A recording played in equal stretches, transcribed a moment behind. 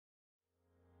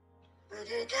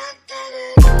Hey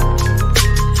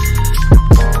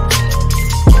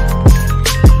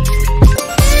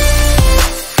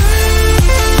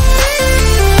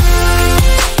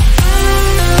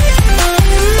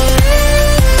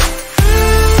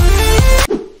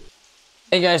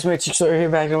guys, Mitch here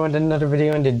back with another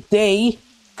video, and today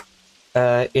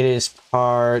it is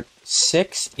part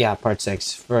 6. Yeah, part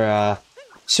 6 for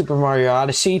Super Mario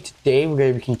Odyssey. Today we're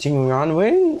going to be continuing on. We're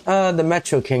in the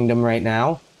Metro Kingdom right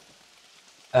now.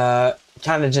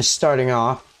 Kind of just starting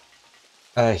off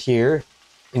here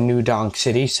in New Donk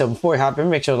City. So before we hop in,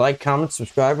 make sure to like, comment,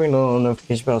 subscribe, ring the little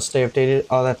notification bell, stay updated,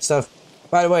 all that stuff.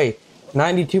 By the way,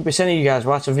 92% of you guys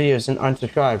watch the videos and aren't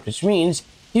subscribed, which means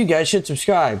you guys should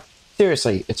subscribe.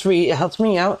 Seriously, it's free, it helps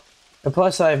me out, and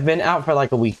plus I've been out for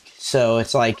like a week, so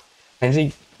it's like, I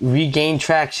think, regain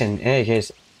traction. In any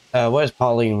case, what does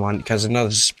Pauline want? Because I know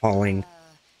this is Pauline.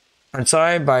 I'm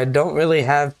sorry, but I don't really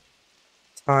have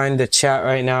time to chat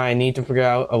right now. I need to figure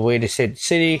out a way to save the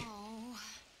city.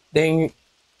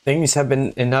 Things have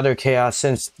been in utter chaos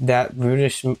since that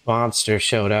brutish monster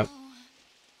showed up.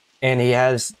 And he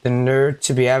has the nerve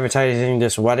to be advertising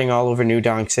this wedding all over New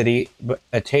Donk City, but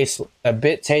a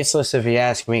bit tasteless if you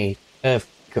ask me. Of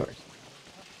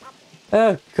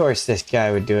course this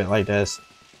guy would do it like this.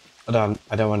 Hold on,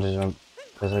 I don't want to jump,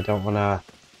 because I don't want to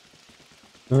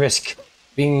risk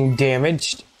being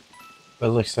damaged. But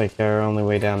it looks like our only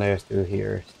way down there is through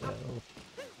here, so...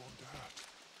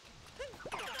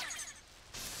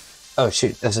 Oh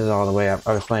shoot, this is all the way up.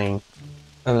 I was playing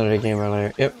another game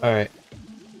earlier. Yep, alright.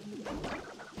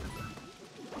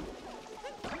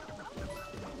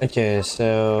 Okay,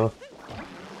 so...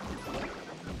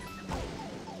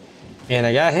 And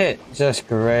I got hit. Just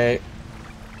great.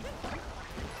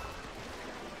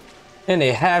 And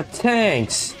they have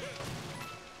tanks!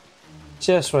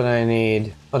 Just what I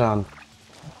need. Hold on.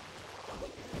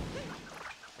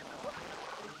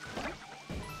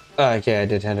 Oh, okay, I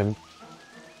did hit him.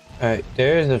 Alright,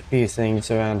 there's a few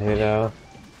things around here, though.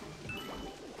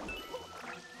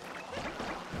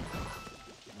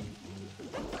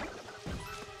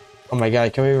 Oh my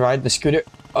god, can we ride the scooter?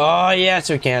 Oh,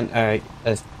 yes, we can. Alright,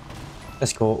 that's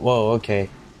cool. Whoa, okay.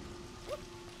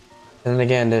 And then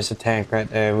again, there's a tank right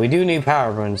there. We do need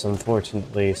power runs,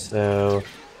 unfortunately, so...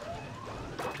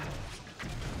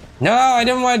 No, I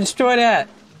didn't want to destroy that!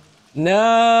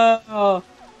 No!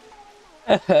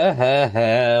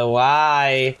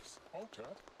 Why?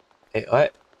 Hey,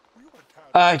 what?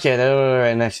 Okay, that was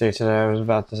right next to each other, I was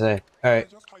about to say.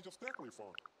 Alright.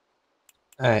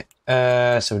 Alright,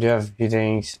 so we do have a few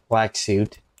things. Black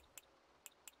suit.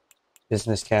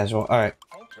 Business casual. Alright.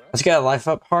 Let's get a life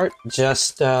up heart,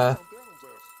 just, as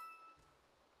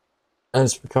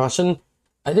precaution.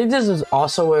 I think this is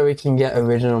also where we can get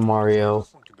original Mario.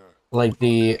 Like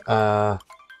the,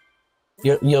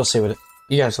 you'll see what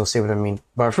you guys will see what I mean.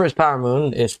 But our first Power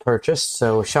Moon is purchased,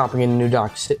 so shopping in New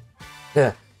Donk City.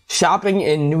 Shopping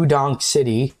in New Donk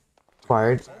City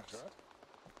acquired.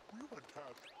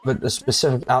 But the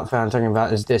specific outfit I'm talking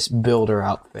about is this builder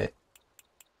outfit.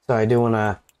 So I do want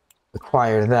to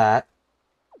acquire that.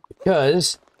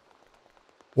 Because,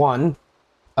 one,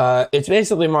 it's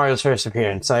basically Mario's first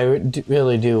appearance. I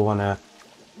really do want to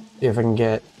see if I can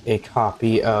get a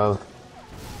copy of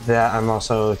that. I'm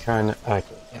also trying to...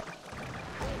 Okay, yeah.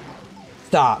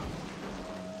 Stop!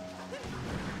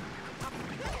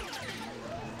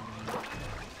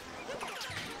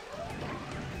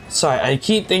 Sorry, I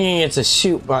keep thinking it's a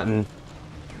shoot button.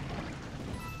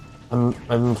 I've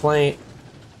been playing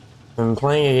a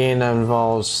game that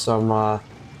involves some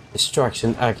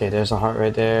destruction. Okay, there's a heart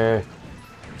right there.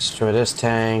 Destroy this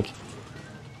tank.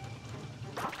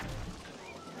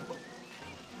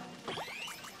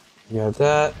 You got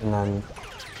that, and then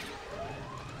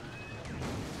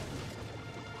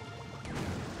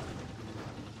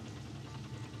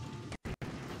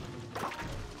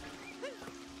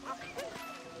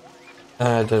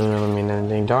it doesn't really mean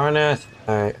anything, darn it.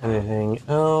 Alright, anything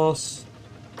else?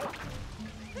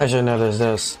 I should know there's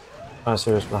this. I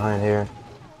see what's behind here.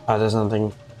 Oh, there's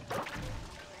nothing.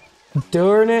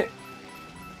 Darn it!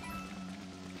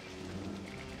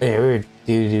 Hey, we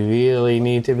do really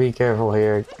need to be careful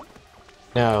here.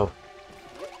 No.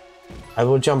 I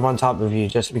will jump on top of you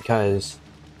just because.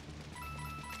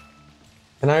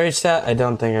 Can I reach that? I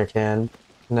don't think I can.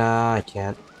 Nah, I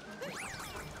can't.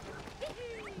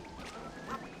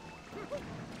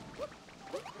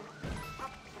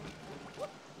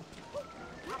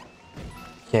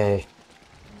 Okay.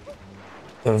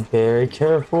 A very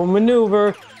careful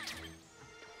maneuver.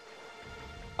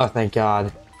 Oh, thank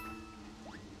God.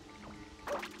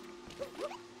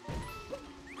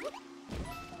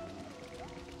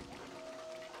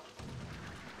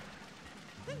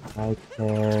 I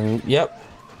can... Yep.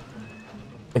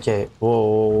 Okay,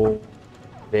 whoa.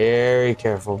 Very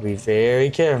careful. Be very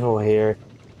careful here.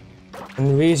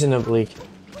 Unreasonably.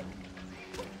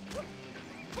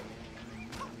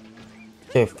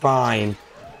 Okay, fine.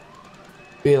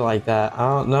 Be like that. I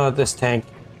don't know if this tank...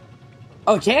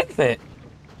 Oh, it can't fit!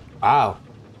 Wow.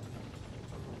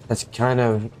 That's kind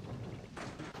of...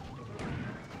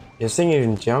 This thing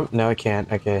even jump? No, it can't.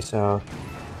 Okay, so...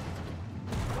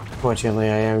 Fortunately,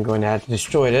 I am going to have to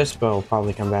destroy this, but we'll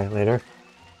probably come back later.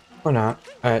 Or not.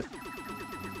 Alright.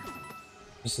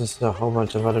 This is a whole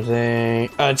bunch of other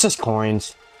things. It's just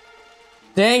coins.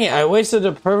 Dang it, I wasted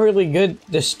a perfectly good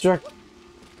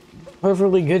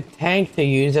tank to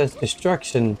use as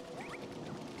destruction.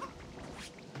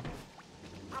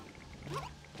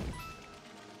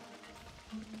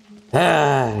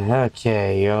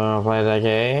 Okay, you wanna play that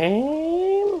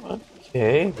game?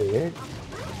 Okay, weird.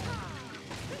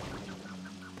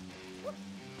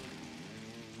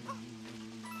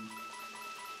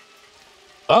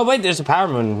 Oh wait, there's a power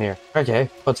moon in here. Okay,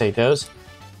 we'll take those.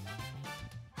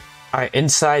 Alright,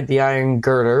 inside the iron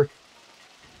girder.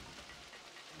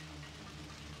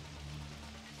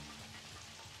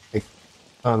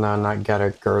 Oh no, not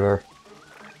gutter, girder.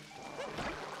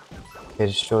 Okay,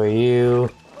 destroy you.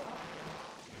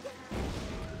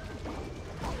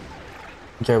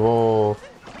 Okay, well,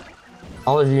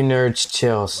 all of you nerds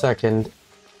chill. Second.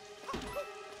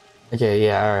 Okay,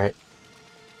 yeah, alright.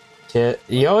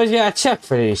 You always gotta check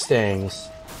for these things.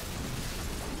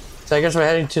 So I guess we're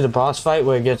heading to the boss fight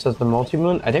where it gets us the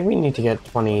multi-moon. I think we need to get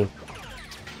 20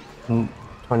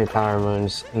 power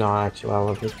moons in all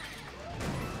actuality.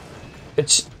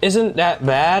 Which isn't that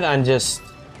bad, I'm just,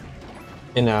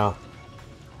 you know,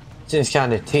 it's just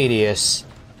kind of tedious.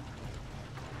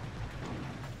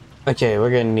 Okay, we're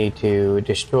gonna need to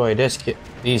destroy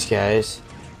these guys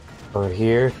over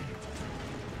here.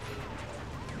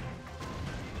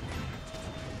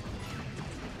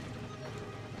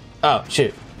 Oh,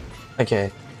 shoot.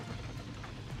 Okay.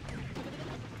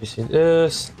 We shoot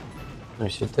this. We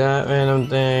shoot that random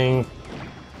thing.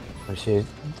 We shoot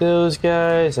those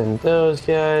guys, and those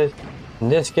guys,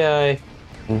 and this guy,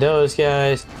 and those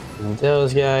guys, and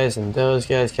those guys, and those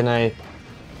guys. Can I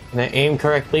aim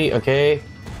correctly? Okay.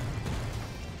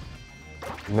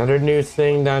 Another new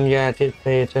thing that you have to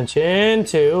pay attention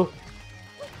to.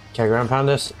 Can I ground pound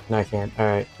this? No, I can't.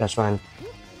 Alright, that's fine.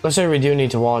 Looks like we do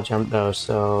need to wall jump though,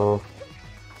 so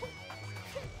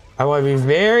I want to be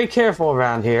very careful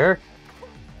around here.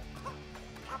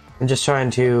 I'm just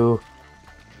trying to...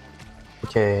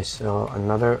 Okay, so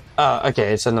another... Oh,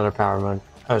 okay, it's another power mode.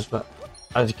 I was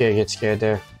gonna get scared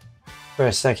there for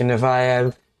a second if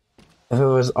it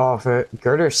was off a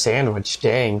girder sandwich.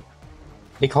 Dang.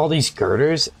 They call these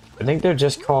girders? I think they're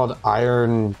just called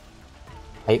iron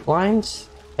pipelines?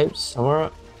 Pipes? Somewhere...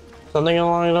 Something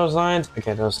along those lines?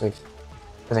 Okay, those things.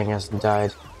 I think hasn't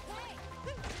died.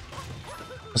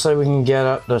 So we can get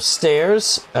up the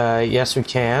stairs. Yes, we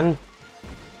can.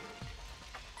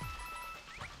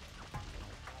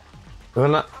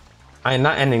 I'm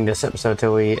not ending this episode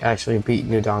till we actually beat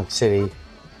New Donk City.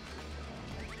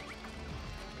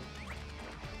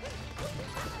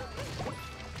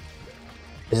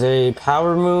 Is there a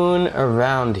power moon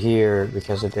around here?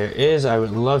 Because if there is, I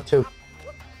would love to...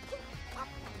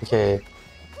 Okay.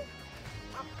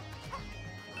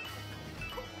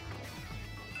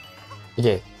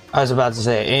 Okay, I was about to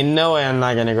say, ain't no way I'm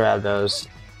not gonna grab those.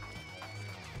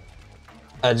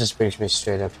 That just brings me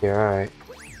straight up here, alright.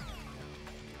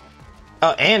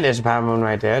 Oh, and there's a power moon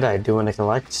right there that I do want to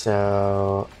collect,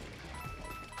 so...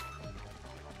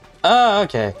 Oh,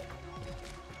 okay.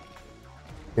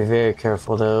 Be very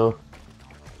careful, though.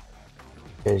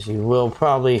 Because you will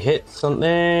probably hit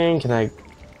something. Can I...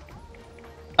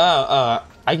 Oh,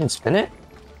 I can spin it?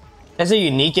 That's a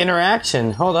unique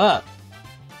interaction. Hold up.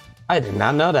 I did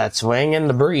not know that. Swaying in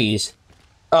the breeze.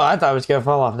 Oh, I thought it was gonna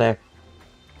fall off there.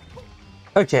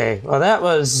 Okay, well that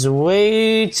was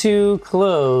way too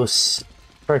close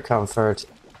for comfort.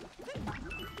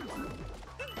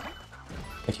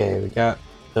 Okay, we got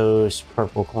those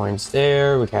purple coins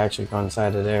there. We can actually go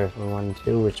inside of there if we wanted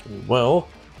to, which we will.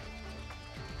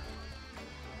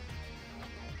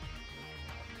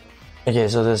 Okay,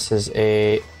 so this is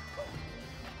a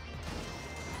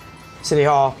City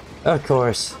Hall, of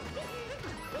course.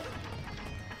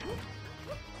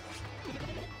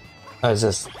 Oh, is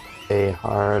this a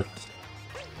heart?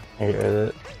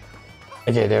 Okay,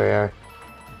 there we are.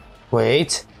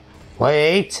 Wait.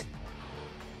 Wait!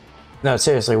 No,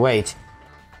 seriously, wait.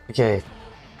 Okay.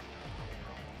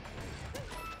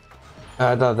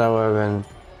 I thought that would have been...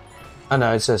 Oh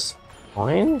no, it's just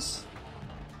coins?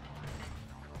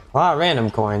 A lot of random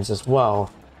coins as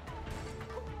well.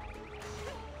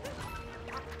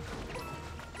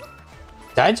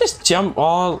 Did I just jump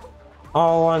all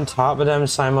on top of them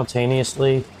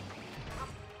simultaneously?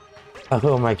 Oh,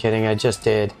 who am I kidding? I just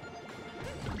did.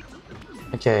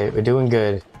 Okay, we're doing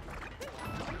good.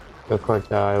 Real quick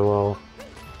though, I will.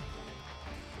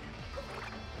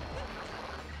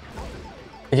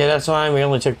 Okay, that's fine. We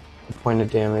only took a point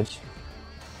of damage.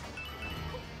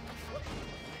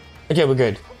 Okay, we're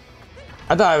good.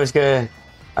 I thought I was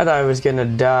gonna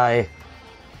die.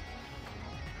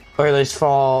 Or at least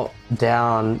fall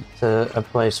down to a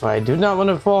place where I do not want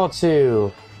to fall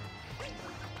to.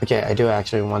 Okay, I do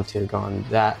actually want to go on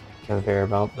that conveyor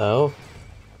belt though.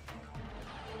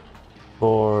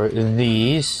 For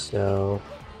these, so...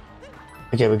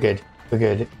 Okay, we're good. We're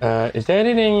good. Is there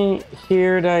anything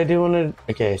here that I do want to...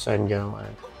 Okay, so I can go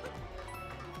on.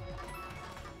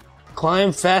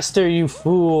 Climb faster, you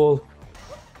fool!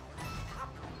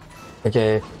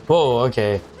 Okay. Whoa,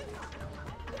 okay.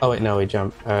 Oh wait, no, we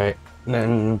jump. Alright.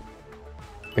 Then...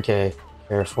 Okay,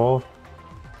 careful.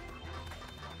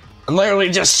 I'm literally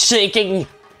just shaking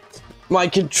my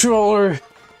controller.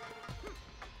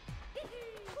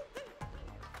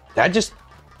 Did I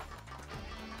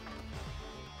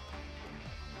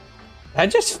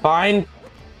just find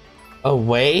a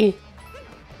way?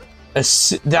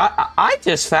 I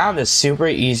just found a super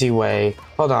easy way.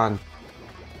 Hold on.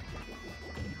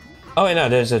 Oh wait, no,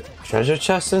 there's a treasure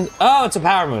chest in... Oh, it's a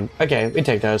power moon. Okay, we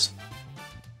take those.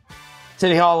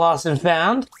 City Hall lost and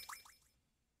found.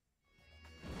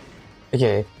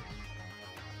 Okay.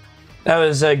 That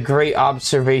was a great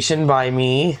observation by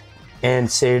me. And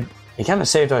saved... It kind of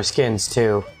saved our skins,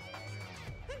 too.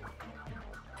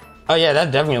 Oh yeah,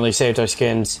 that definitely saved our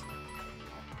skins.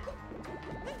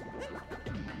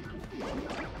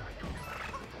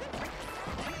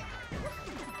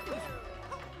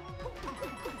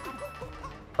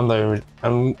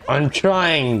 I'm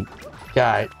trying,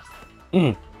 guy.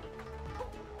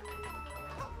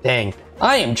 Dang,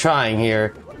 I am trying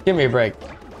here. Give me a break.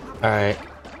 All right.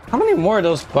 How many more of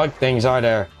those bug things are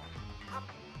there?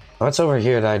 What's over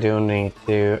here that I do need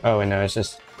to... Oh, no, it's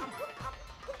just...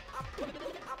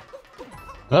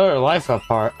 Another life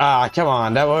apart. Ah, come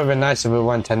on. That would have been nice if it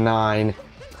went to 9.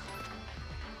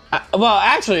 Well,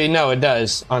 actually, no, it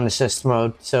does on the assist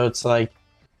mode. So it's like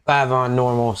 5 on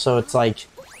normal. So it's like...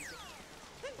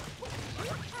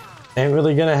 Ain't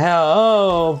really gonna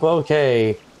help.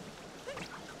 Okay.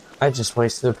 I just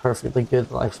wasted a perfectly good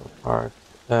life apart.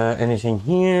 Anything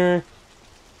here?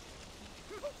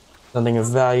 Nothing of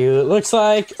value, it looks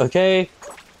like. Okay.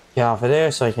 Get off of there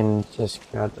so I can just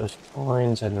grab those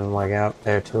coins. I didn't like out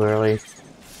there too early.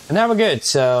 And now we're good,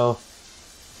 so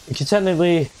we can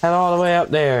technically head all the way up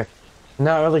there.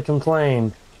 Not really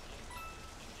complain.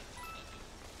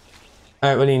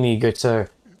 Alright, what do you need, good sir?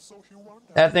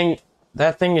 That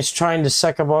thing is trying to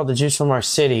suck up all the juice from our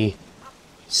city.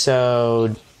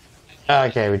 So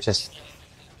okay, we just...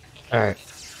 Alright.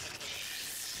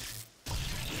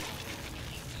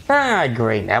 Ah,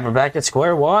 great. Now we're back at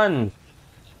square one.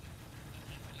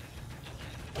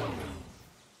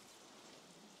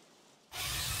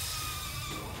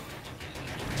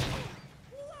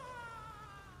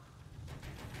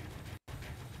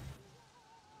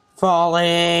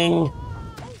 Falling.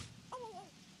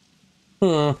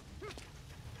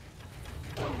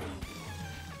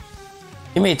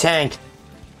 Give me a tank.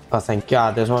 Oh, thank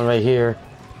God. There's one right here.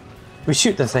 We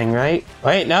shoot the thing, right?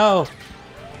 Wait, no.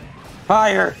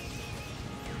 Fire.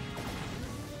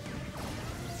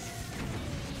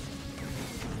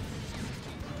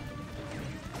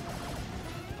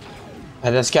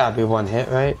 That's gotta be one hit,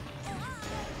 right?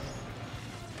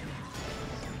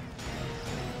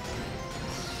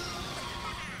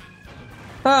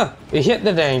 Huh, we hit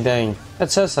the dang thing.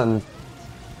 That says something.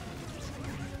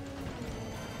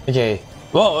 Okay.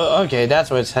 Whoa, okay, that's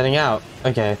where it's heading out.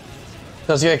 Okay.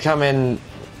 So it's gonna come in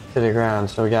to the ground,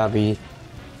 so we gotta be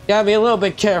a little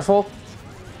bit careful.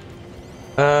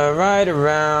 Right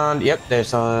around, yep,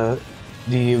 there's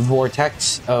the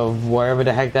vortex of wherever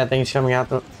the heck that thing's coming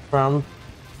out from.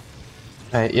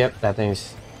 Yep, that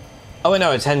thing's... Oh, wait,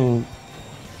 no, it's heading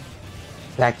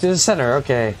back to the center,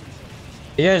 okay.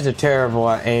 You guys are terrible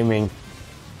at aiming.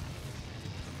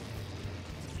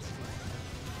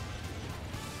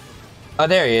 Oh,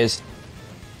 there he is.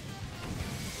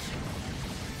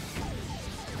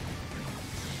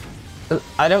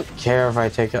 I don't care if I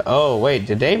take a... Oh, wait,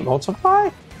 did they multiply?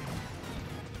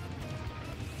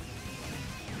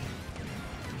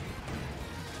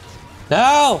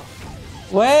 No!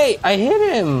 Wait, I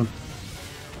hit him!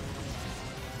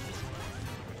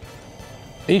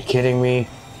 Are you kidding me?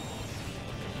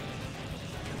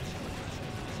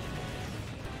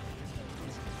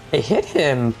 It hit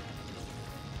him.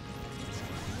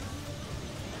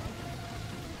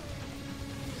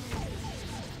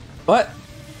 What?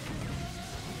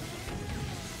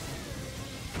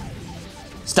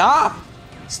 Stop!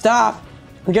 Stop!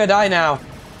 I'm gonna die now.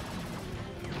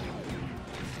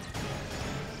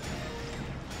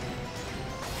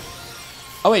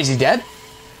 Oh wait, is he dead?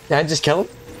 Did I just kill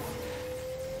him?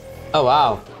 Oh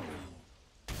wow.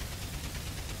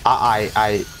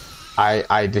 I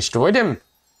destroyed him.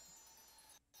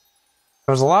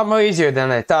 It was a lot more easier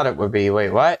than I thought it would be. Wait,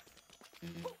 what?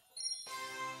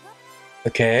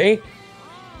 Okay.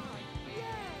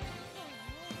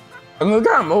 And we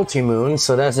got a multi-moon,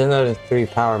 so that's another 3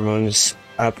 power moons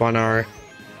up on our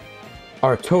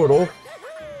total.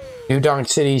 New Donk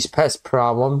City's pest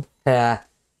problem. Yeah.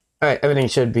 Alright, everything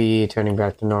should be turning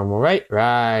back to normal, right?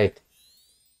 Right.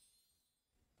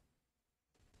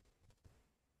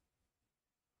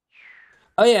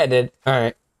 Oh yeah, I did.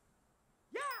 Alright.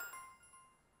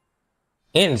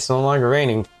 And it's no longer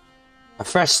raining. A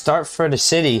fresh start for the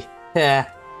city.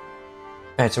 Yeah.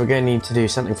 Alright, so we're gonna need to do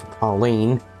something for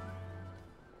Pauline.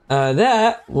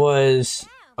 That was...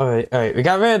 Alright, we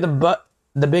got rid of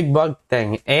the big bug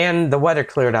thing, and the weather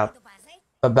cleared up.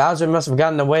 But Bowser must have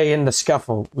gotten away in the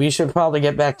scuffle. We should probably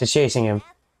get back to chasing him.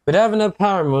 We don't have enough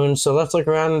power moons, so let's look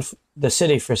around the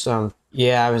city for some.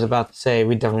 Yeah, I was about to say,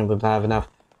 we definitely don't have enough.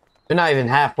 We're not even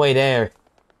halfway there.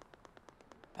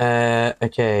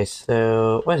 Okay,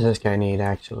 so... What does this guy need,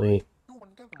 actually?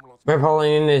 Where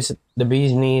Pauline is the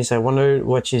bee's knees. I wonder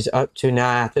what she's up to now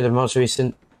after the most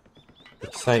recent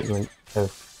excitement, of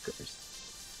course.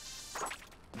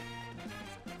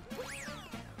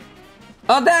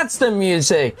 Oh, that's the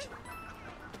music!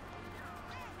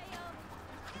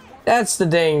 That's the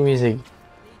dang music.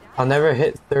 I'll never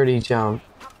hit 30 jump.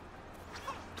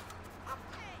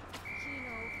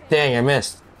 Dang, I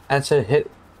missed. That's a hit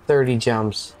 30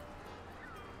 jumps.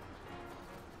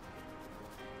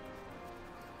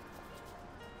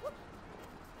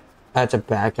 I had to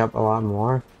back up a lot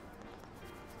more.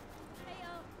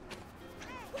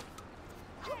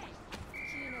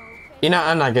 You know,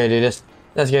 I'm not gonna do this.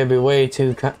 That's gonna be way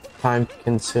too time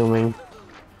consuming.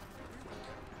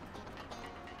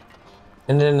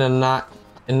 And then not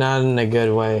in a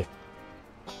good way.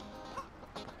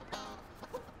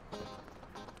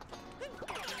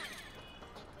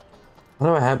 I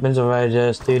wonder what happens if I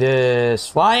just do this.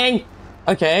 Flying?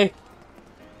 Okay.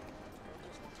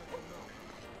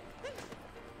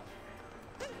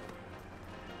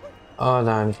 Hold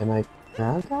on, can I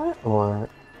grab that? Or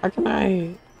how can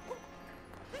I...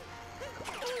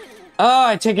 Oh,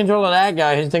 I take control of that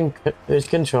guy who's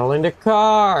controlling the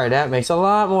car. That makes a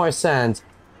lot more sense.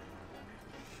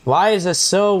 Why is this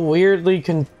so weirdly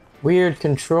weird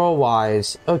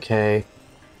control-wise? Okay.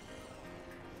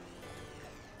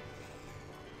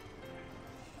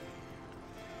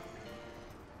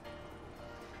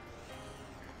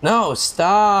 No,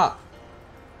 stop!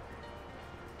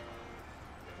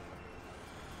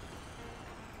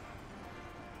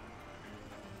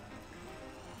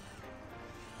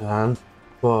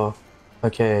 Whoa.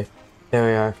 Okay. There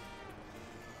we are.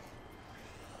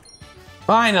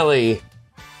 Finally!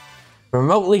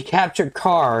 Remotely captured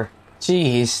car.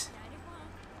 Jeez.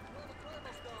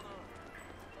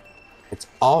 It's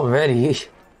already...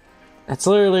 That's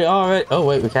literally already... Oh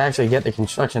wait, we can actually get the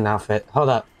construction outfit. Hold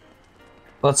up.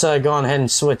 Let's go on ahead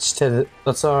and switch to the...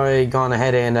 Let's already go on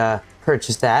ahead and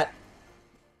purchase that.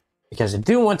 Because I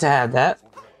do want to have that.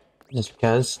 Just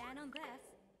because.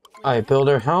 Alright,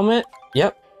 builder helmet.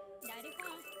 Yep.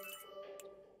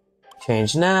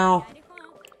 Change now.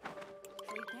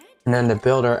 And then the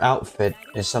builder outfit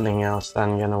is something else that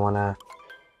I'm gonna wanna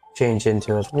change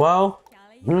into as well.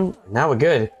 Now we're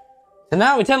good. So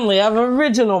now we technically have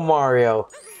original Mario.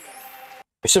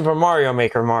 Or Super Mario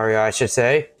Maker Mario, I should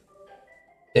say.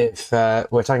 If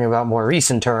we're talking about more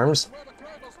recent terms.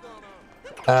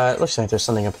 It looks like there's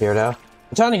something up here though.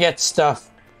 I'm trying to get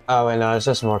stuff. Oh wait, no, it's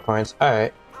just more coins.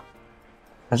 Alright.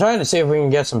 I'm trying to see if we can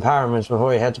get some power moves before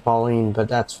we head to Pauline, but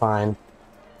that's fine.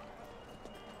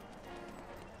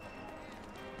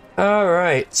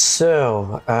 Alright,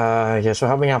 so, I guess we're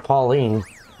helping out Pauline.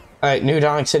 Alright, New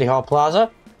Donk City Hall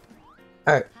Plaza.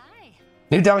 Alright.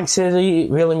 New Donk City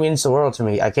really means the world to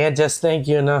me. I can't just thank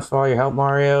you enough for all your help,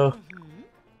 Mario.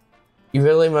 You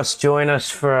really must join us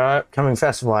for our upcoming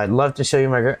festival. I'd love to show you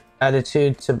my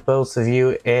gratitude to both of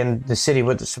you and the city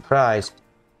with a surprise.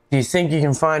 Do you think you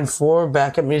can find 4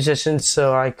 backup musicians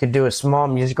so I could do a small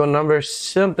musical number?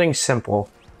 Something simple.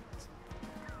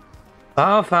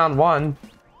 Oh, found one.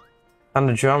 Found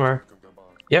the drummer.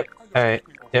 Yep. Alright.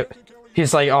 Yep.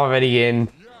 He's like already in.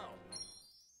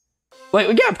 Wait,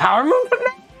 we got a power move from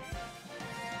that?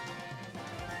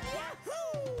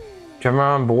 Drummer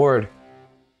on board.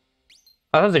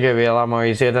 Oh, that's gonna be a lot more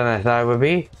easier than I thought it would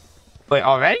be. Wait,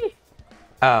 already?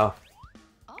 Oh.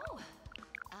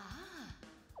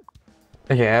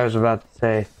 Okay, I was about to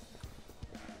say.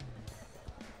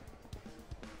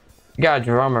 Got a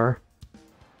drummer.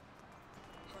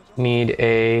 Need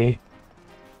a...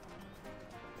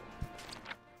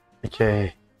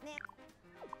 Okay.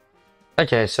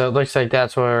 Okay, so it looks like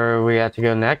that's where we have to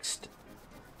go next.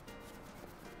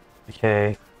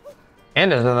 Okay.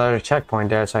 And there's another checkpoint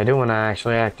there, so I do want to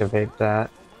actually activate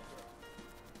that.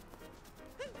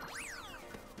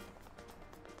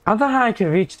 I thought I could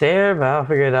reach there, but I'll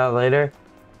figure it out later.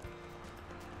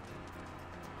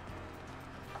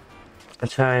 I'm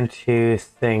trying to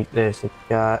think there's a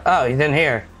guy. Oh, he's in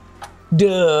here.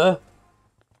 Duh.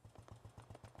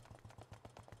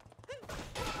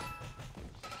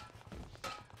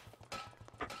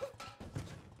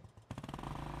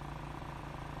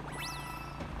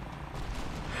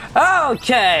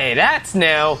 Okay, that's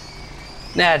new.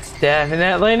 That's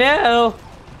definitely new.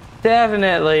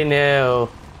 Definitely new.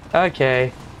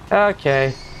 Okay.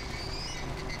 Okay.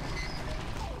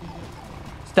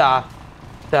 Stop.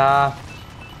 Stop.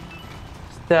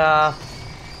 Stop.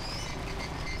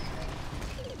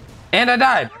 And I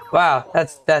died. Wow,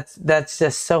 that's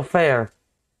just so fair.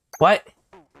 What?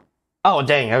 Oh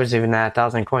dang, I was even at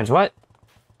 1,000 coins. What?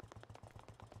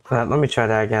 Let me try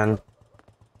that again.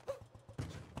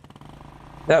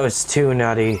 That was too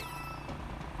nutty.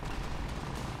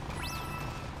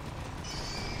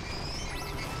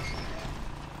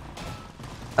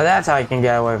 Oh, that's how you can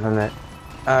get away from it.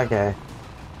 Okay.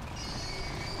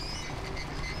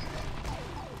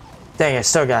 Dang it,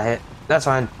 still got hit. That's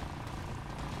fine.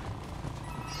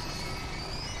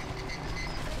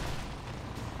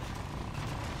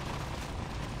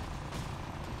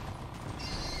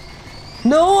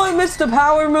 No, I missed the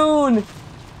power moon!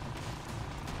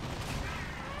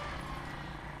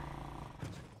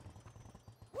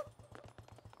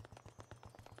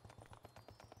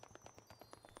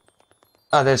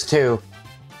 Oh, there's two.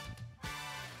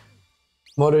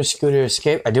 Motor scooter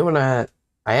escape. I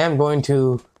am going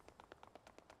to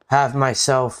have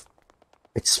myself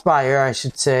expire, I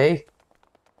should say.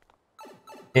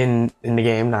 In the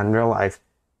game, not in real life.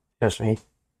 Trust me.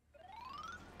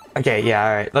 Okay, yeah,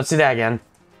 alright. Let's do that again.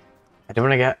 I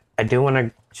do want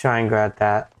to try and grab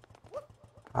that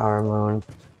power moon.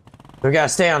 We gotta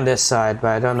stay on this side,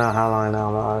 but I don't know how long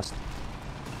that'll last.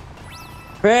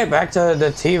 Great, back to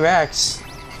the T-Rex.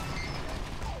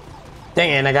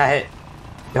 Dang it, I got hit.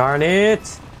 Darn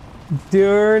it.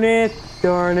 Darn it.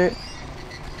 Darn it.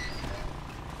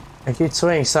 I keep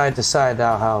swinging side to side,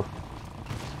 that'll help.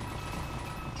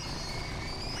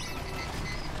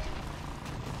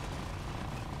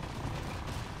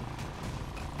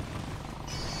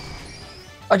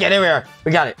 Okay, there we are.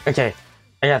 We got it. Okay.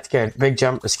 I got scared. Big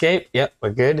jump, escape. Yep,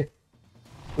 we're good.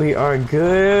 We are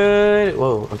good.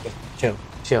 Whoa, okay. Chill.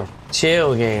 Chill.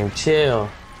 Chill, game. Chill.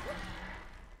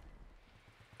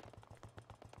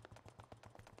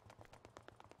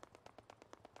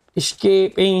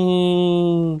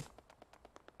 Escaping.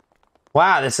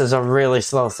 Wow, this is a really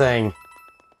slow thing.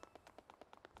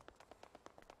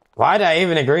 Why did I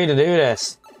even agree to do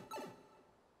this?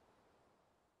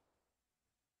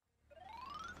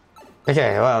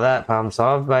 Okay, well that problem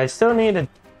solved, but I still need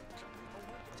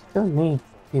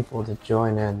people to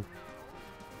join in.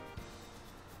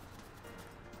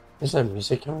 Is there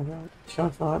music coming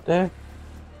from out there?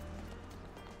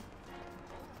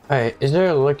 Alright, is there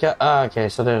a lookout? Oh, okay,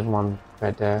 so there's one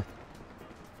right there.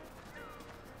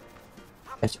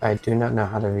 Which I do not know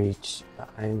how to reach, but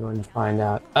I'm going to find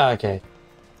out. Oh, okay.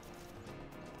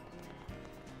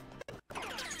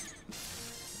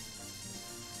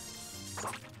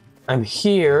 I'm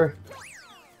here.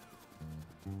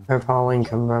 Pauline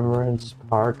Commemorations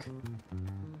Park.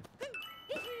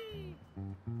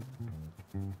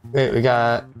 Wait, we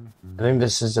got... I think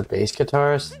this is a bass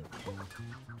guitarist.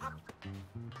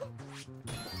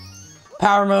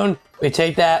 Power Moon! We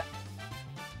take that.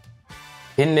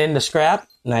 Getting in the scrap.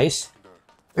 Nice.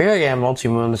 We're gonna get a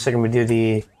multi-moon the second we do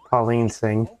the Pauline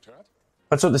thing.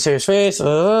 What's with the serious face?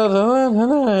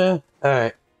 Alright.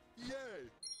 Alright,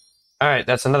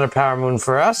 that's another power moon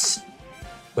for us,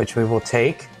 which we will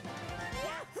take.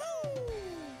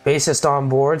 Bassist on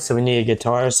board, so we need a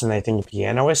guitarist and I think a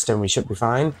pianoist, and we should be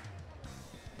fine.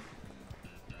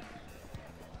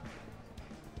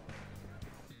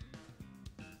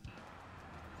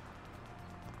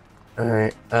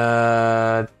 Alright,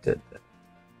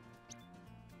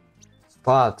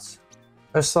 slots.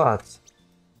 Where's slots?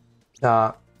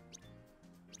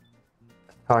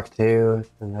 talk to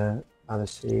in the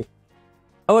Odyssey.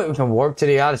 Oh wait, we can warp to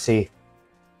the Odyssey.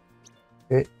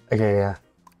 Okay, yeah.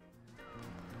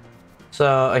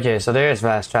 So, okay, so there is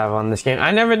fast travel in this game.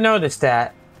 I never noticed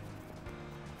that.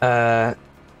 In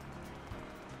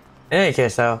any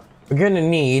case, though, we're gonna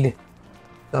need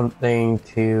something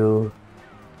to...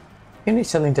 We need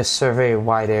something to survey a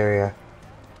wide area.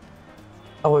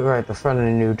 Oh wait, right, the front of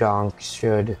the new donk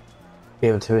should be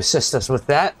able to assist us with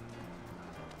that.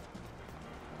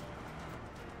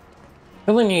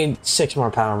 We only need 6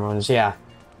 more power moons, yeah.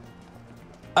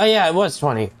 Oh yeah, it was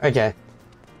 20, okay.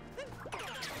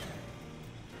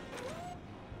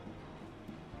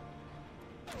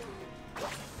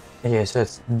 Okay, so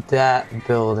it's that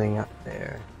building up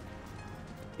there.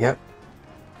 Yep.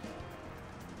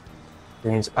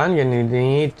 Means I'm gonna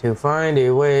need to find a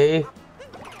way.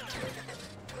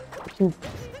 Wait,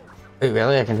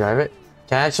 really? I can drive it?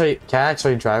 Can I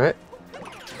actually drive it?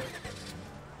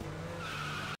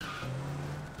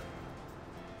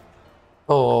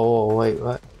 Oh, wait,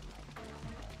 what?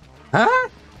 Huh?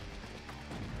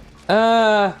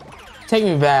 Take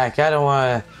me back. I don't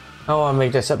want to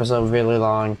make this episode really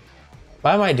long.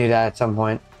 But I might do that at some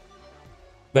point.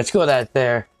 Let's go that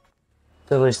there.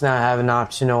 So at least now I have an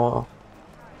optional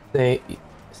thing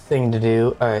to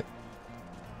do. Alright.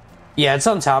 Yeah, it's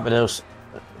on top of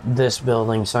this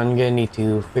building, so I'm gonna need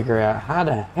to figure out how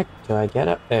the heck do I get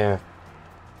up there.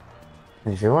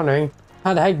 And if you're wondering,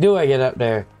 how the heck do I get up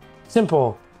there?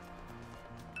 Simple.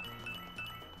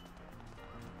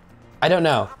 I don't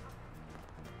know.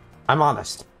 I'm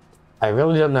honest. I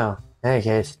really don't know. In any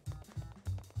case.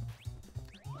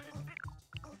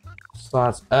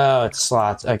 Slots. Oh, it's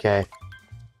slots. Okay.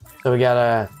 So we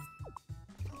gotta...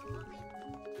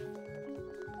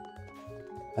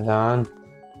 Hold on.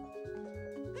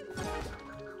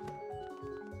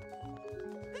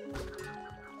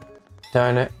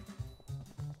 Darn it.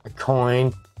 A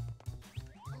coin.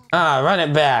 Ah, run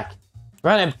it back.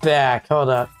 Run it back. Hold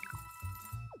up.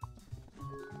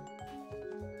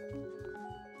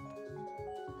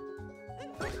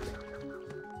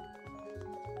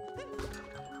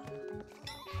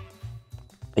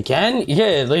 Again? You could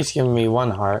at least give me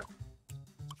 1 heart.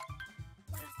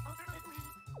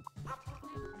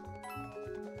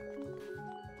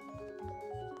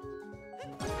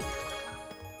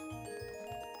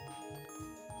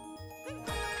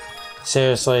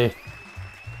 Seriously.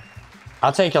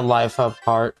 I'll take a life up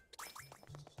heart.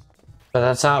 But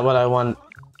that's not what I want.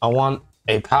 I want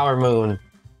a power moon.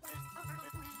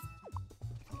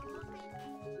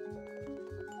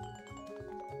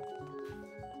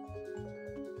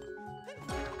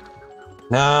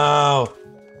 No!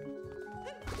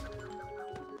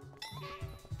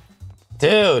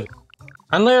 Dude!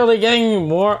 I'm literally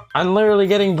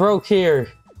getting broke here.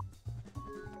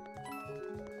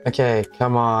 Okay,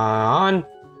 come on.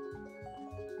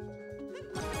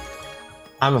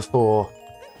 I'm a fool.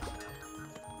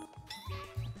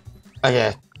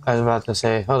 Okay, I was about to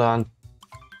say, hold on.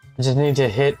 I just need to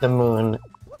hit the moon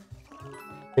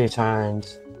 3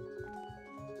 times.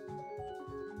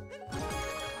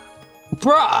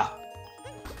 Bruh!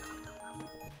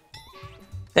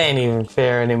 That ain't even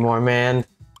fair anymore, man.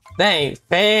 That ain't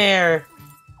fair.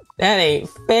 That ain't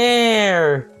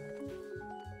fair.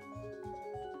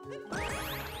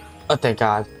 Oh, thank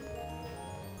God.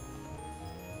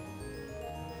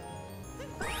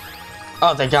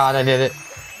 Oh, thank God, I did it.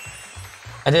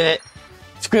 I did it.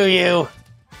 Screw you.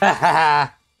 Ha ha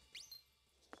ha.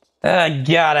 Oh,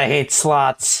 God, I hate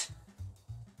slots.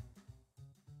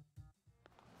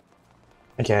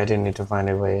 Okay, I didn't need to find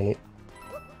a way.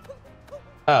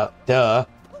 Oh, duh.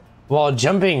 While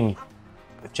jumping.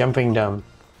 Jumping dumb.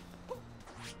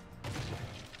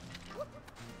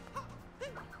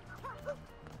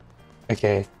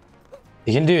 Okay.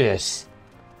 You can do this.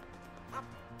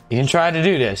 You can try to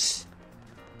do this.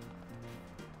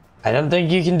 I don't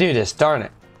think you can do this, darn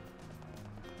it.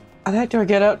 How the heck do I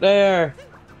get up there?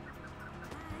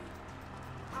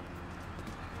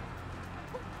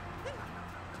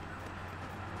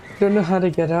 I don't know how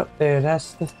to get up there,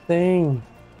 that's the thing.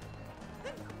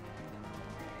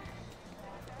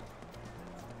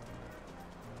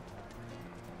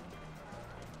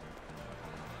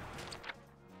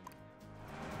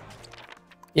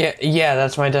 Yeah,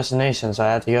 that's my destination, so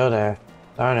I have to go there.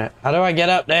 Darn it. How do I get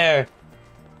up there?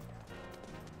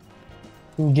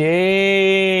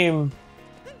 Game.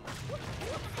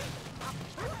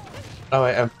 Oh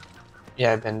wait,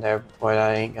 I've been there before,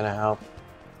 that ain't gonna help.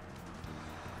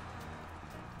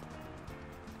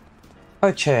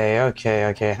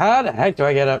 Okay. How the heck do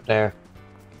I get up there?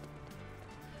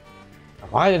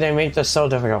 Why did they make this so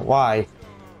difficult? Why?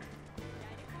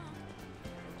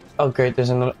 Oh, great, there's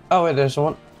another. Oh, wait, there's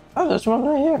one. Oh, there's one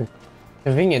right here.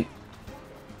 Convenient.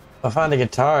 I found the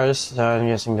guitars, so I'm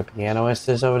guessing the pianist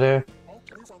is over there.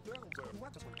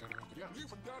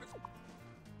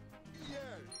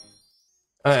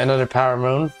 Another power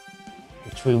moon,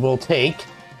 which we will take.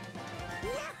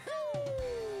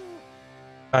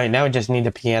 Alright, now we just need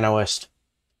the pianist.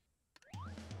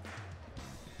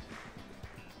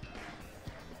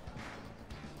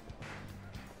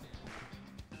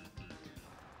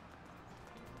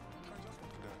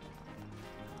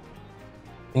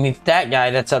 We need that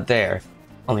guy that's up there.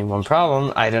 Only one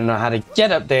problem, I don't know how to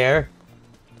get up there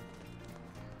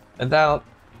without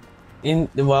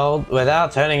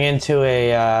without turning into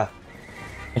a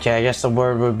okay, I guess the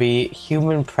word would be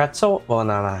human pretzel. Well,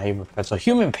 no, not human pretzel,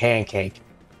 human pancake.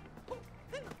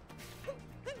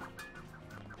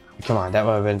 Come on, that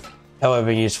would have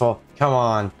been useful. Come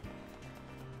on.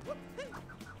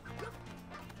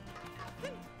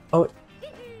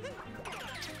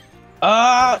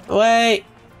 Oh. Wait.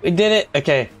 We did it.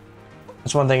 Okay.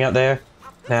 That's one thing up there.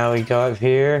 Now we go up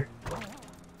here.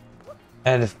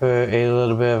 And for a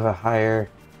little bit of a higher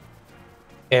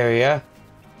area.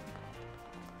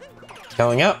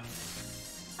 Going up.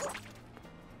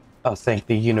 Oh, thank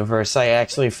the universe. I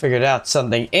actually figured out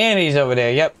something. And he's over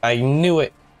there. Yep, I knew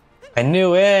it. I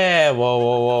knew it. Whoa,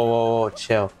 whoa, whoa, whoa, whoa.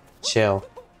 Chill. Chill.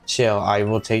 Chill. I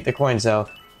will take the coins though.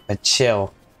 But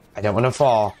chill. I don't want to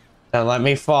fall. Don't let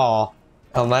me fall.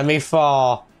 Don't let me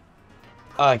fall.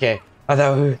 Okay. I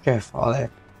thought we were gonna fall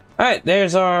there. Alright,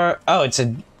 there's our it's a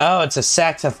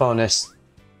saxophonist.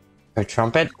 Or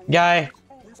trumpet guy?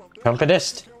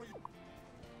 Trumpetist?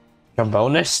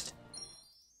 Trombonist?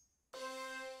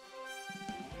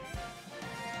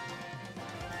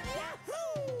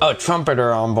 Oh,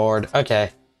 trumpeter on board. Okay.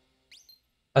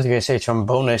 I was gonna say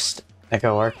trombonist. That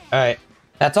could work. Alright.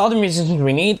 That's all the musicians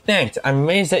we need. Thanks. I'm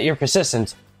amazed at your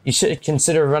persistence. You should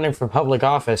consider running for public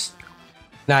office.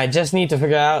 Now I just need to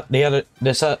figure out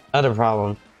this other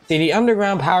problem. See, the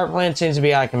underground power plant seems to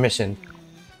be out of commission.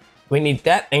 We need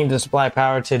that thing to supply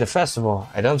power to the festival.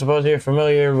 I don't suppose you're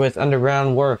familiar with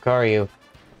underground work, are you?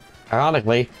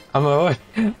 Ironically, I'm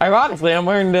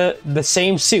wearing the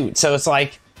same suit, so it's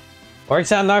like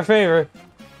works out in our favor.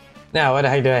 Now, where the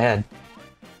heck do I head?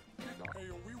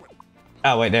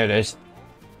 Oh wait, there it is.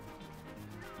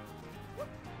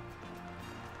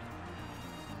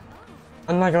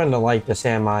 I'm not going to like this,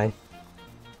 am I?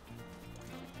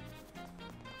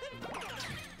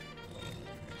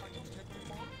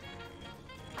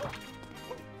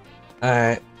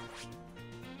 Alright.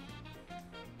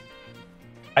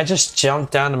 I just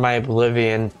jumped down to my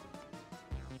oblivion.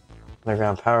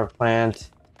 Underground power plant.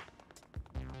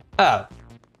 Oh.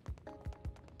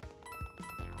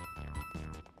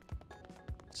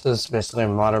 So this is basically a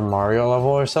modern Mario level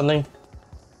or something?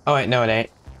 Oh wait, no it ain't.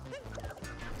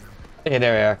 Okay,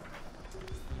 there we are.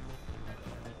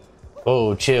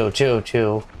 Oh, chill, chill,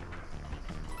 chill.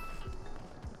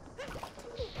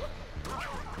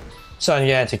 Son,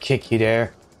 yeah, to kick you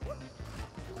there.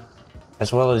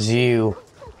 As well as you.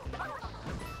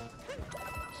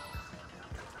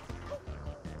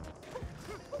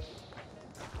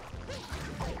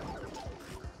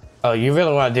 Oh, you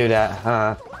really want to do that,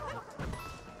 huh?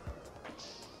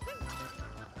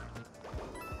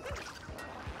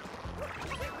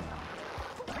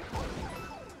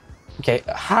 Okay,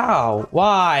 how?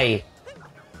 Why?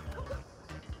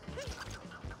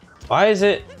 Why is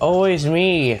it always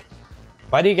me?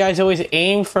 Why do you guys always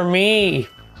aim for me?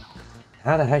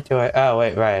 How the heck do I... Oh,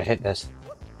 wait, right, I hit this.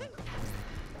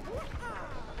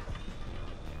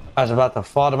 I was about to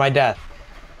fall to my death.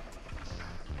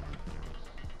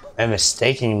 And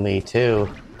mistakenly, too.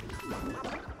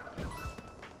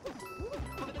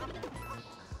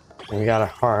 We got a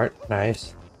heart.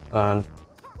 Nice. Hold on.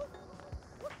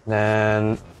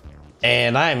 Then...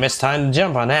 And I mistimed the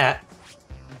jump on that.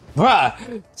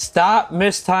 Bruh! Stop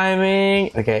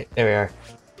mistiming! Okay, there we are.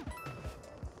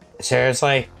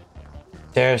 Seriously?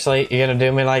 Seriously? You're gonna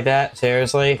do me like that?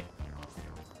 Seriously?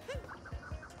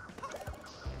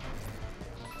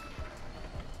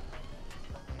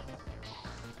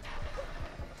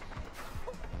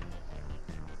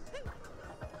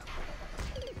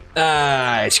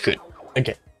 It's good.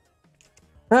 Okay.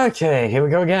 Okay, here we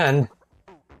go again.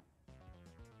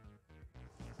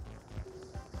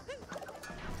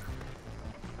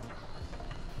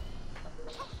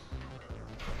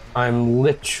 I'm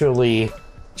literally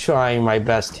trying my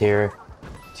best here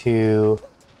to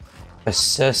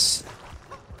assist.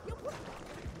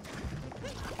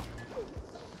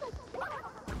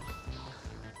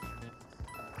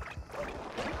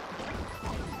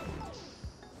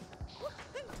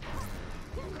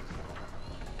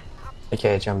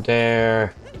 Okay, jump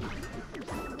there.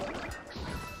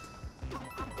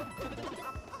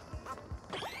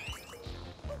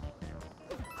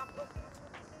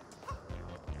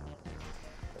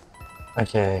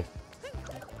 Okay.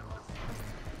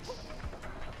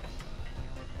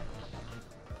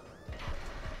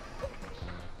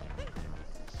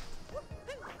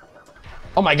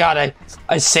 Oh my god,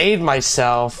 I saved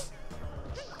myself.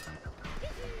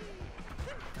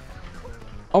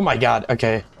 Oh my god,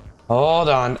 okay. Hold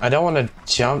on, I don't want to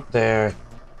jump there.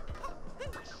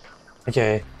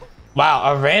 Okay.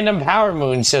 Wow, a random power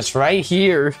moon's just right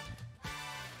here.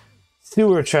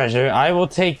 Sewer treasure, I will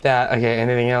take that. Okay,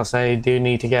 anything else I do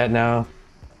need to get now?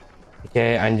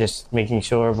 Okay, I'm just making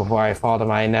sure before I fall to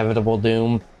my inevitable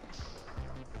doom.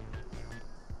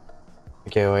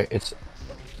 Okay, wait, it's...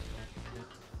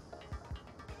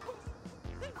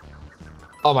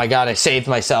 Oh my god, I saved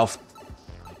myself.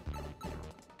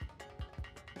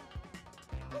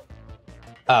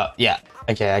 Oh, yeah.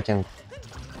 Okay, I can...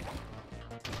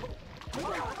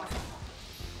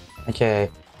 Okay.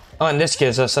 Oh, and this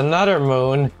gives us another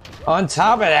moon on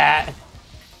top of that.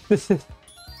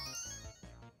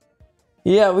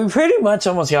 Yeah, we pretty much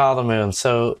almost got all the moons,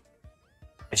 so...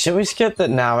 Should we skip that?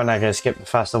 No, we're not gonna skip the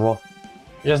festival.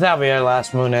 Because that'll be our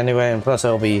last moon anyway, and plus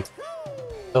it'll be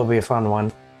a fun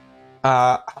one.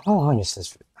 How long has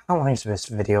this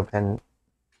video been?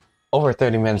 Over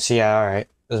 30 minutes, yeah, alright.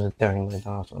 This is definitely the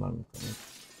last one I'm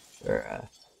putting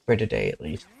for today at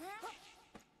least.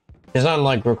 It's not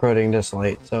like recording this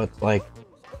late, so it's like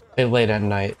late at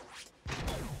night.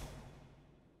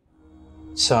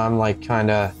 So I'm like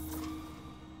kinda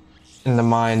in the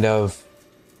mind of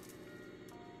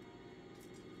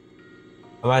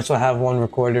I might as well have one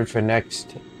recorded for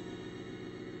next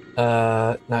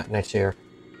not next year.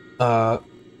 For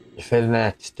the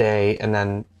next day, and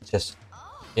then just,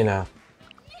 you know.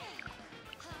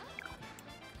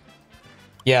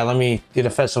 Yeah, let me do the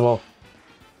festival.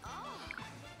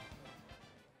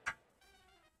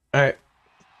 Alright.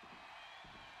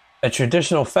 A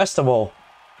traditional festival.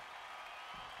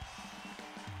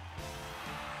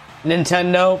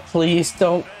 Nintendo, please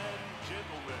don't.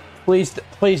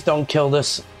 Please don't kill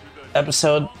this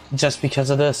episode just because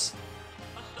of this.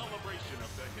 A celebration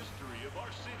of the history of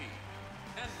our city.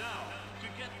 And now, to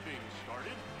get things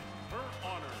started, her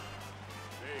honor,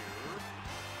 Mayor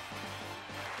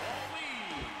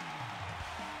Pauline.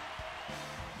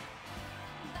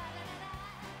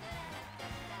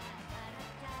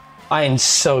 I am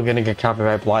so gonna get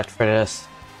copyright blocked for this.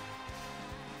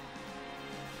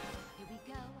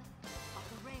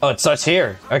 Oh, it starts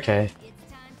here. Okay.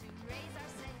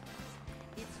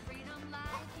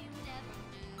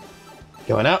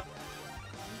 Going up.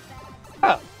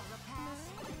 Oh.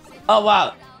 Oh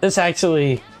wow. This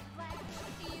actually.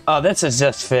 Oh, this is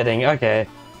just fitting. Okay.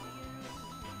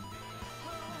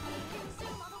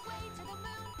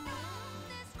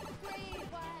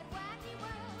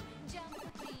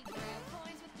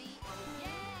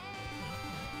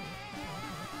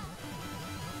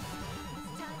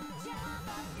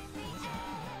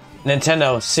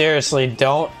 Nintendo, seriously,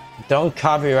 don't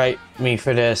copyright me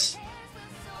for this.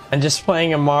 I'm just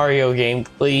playing a Mario game,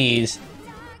 please.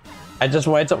 I just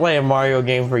wanted to play a Mario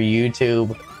game for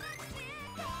YouTube.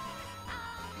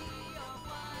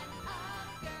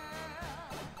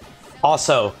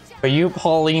 Also, for you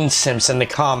Pauline simps in the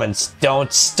comments,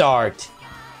 don't start.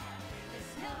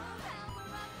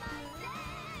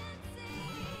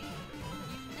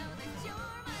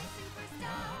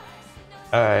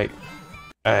 Alright.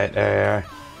 Alright, there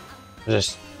we are.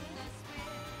 Just...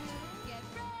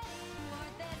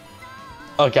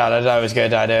 Oh god, I thought I was gonna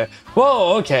die there.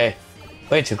 Whoa, okay.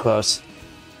 Way too close.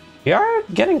 We are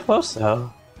getting close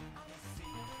though.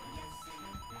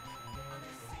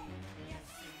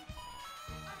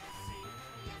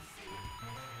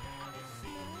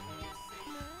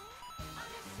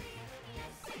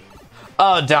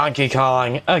 Oh, Donkey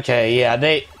Kong. Okay, yeah,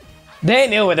 they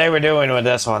knew what they were doing with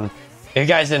this one. If you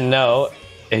guys didn't know,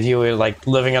 if you were like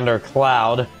living under a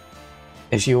cloud,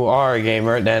 if you are a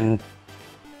gamer, then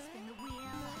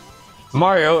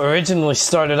Mario originally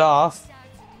started off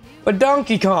with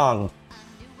Donkey Kong.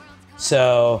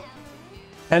 So,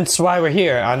 hence why we're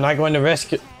here. I'm not going to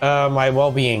risk my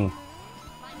well-being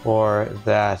for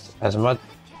that as much.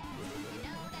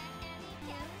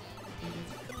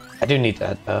 I do need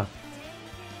that though.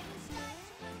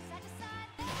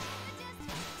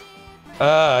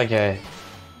 Okay.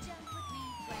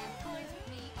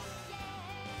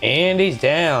 And he's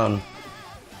down.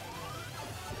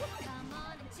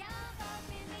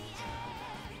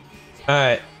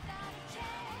 Alright.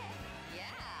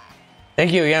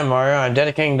 Thank you again, Mario. I'm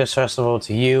dedicating this festival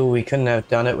to you. We couldn't have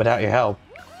done it without your help.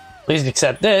 Please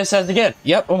accept this as a gift.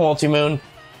 Yep, a multi-moon.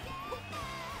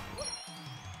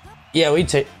 Yeah, we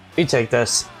take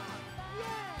this.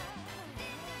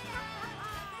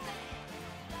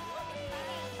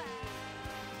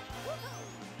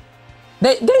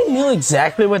 They knew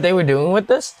exactly what they were doing with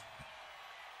this.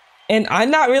 And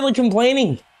I'm not really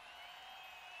complaining.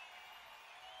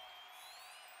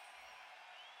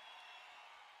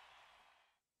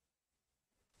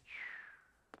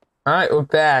 Alright, we're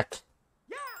back.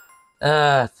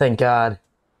 Thank God.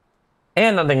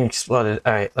 And nothing exploded.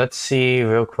 Alright, let's see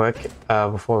real quick,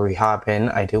 before we hop in.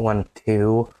 I do want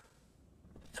to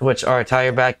switch our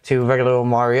attire back to regular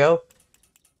Mario.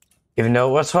 Even though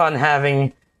it was fun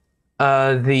having,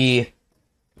 the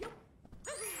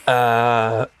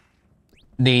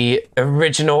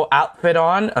original outfit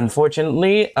on.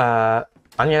 Unfortunately, I'm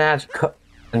gonna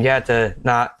have to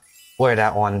not wear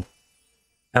that one.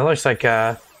 It looks like,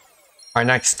 our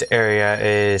next area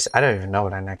is... I don't even know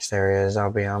what our next area is,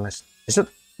 I'll be honest. Is it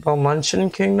the Luncheon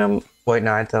Kingdom? Wait,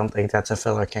 no, I don't think that's a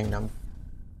filler kingdom.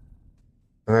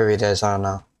 Or maybe it is, I don't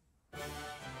know.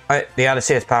 Alright, the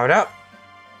Odyssey is powered up.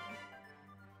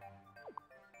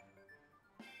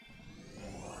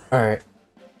 Alright.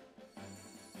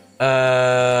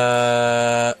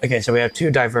 Okay, so we have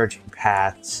two diverging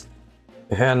paths.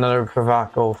 We have another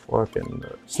Provoco fork in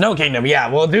the Snow Kingdom.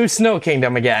 Yeah, we'll do Snow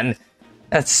Kingdom again.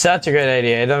 That's such a good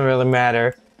idea. It doesn't really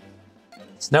matter.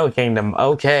 Snow Kingdom,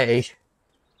 okay.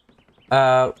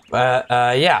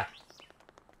 Yeah.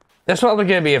 That's probably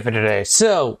gonna be it for today.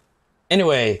 So,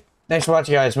 anyway, thanks for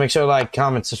watching, guys. Make sure to like,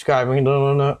 comment, subscribe, ring the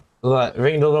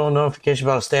little notification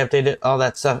bell to stay updated, all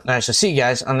that stuff. And I shall see you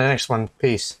guys on the next one.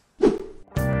 Peace.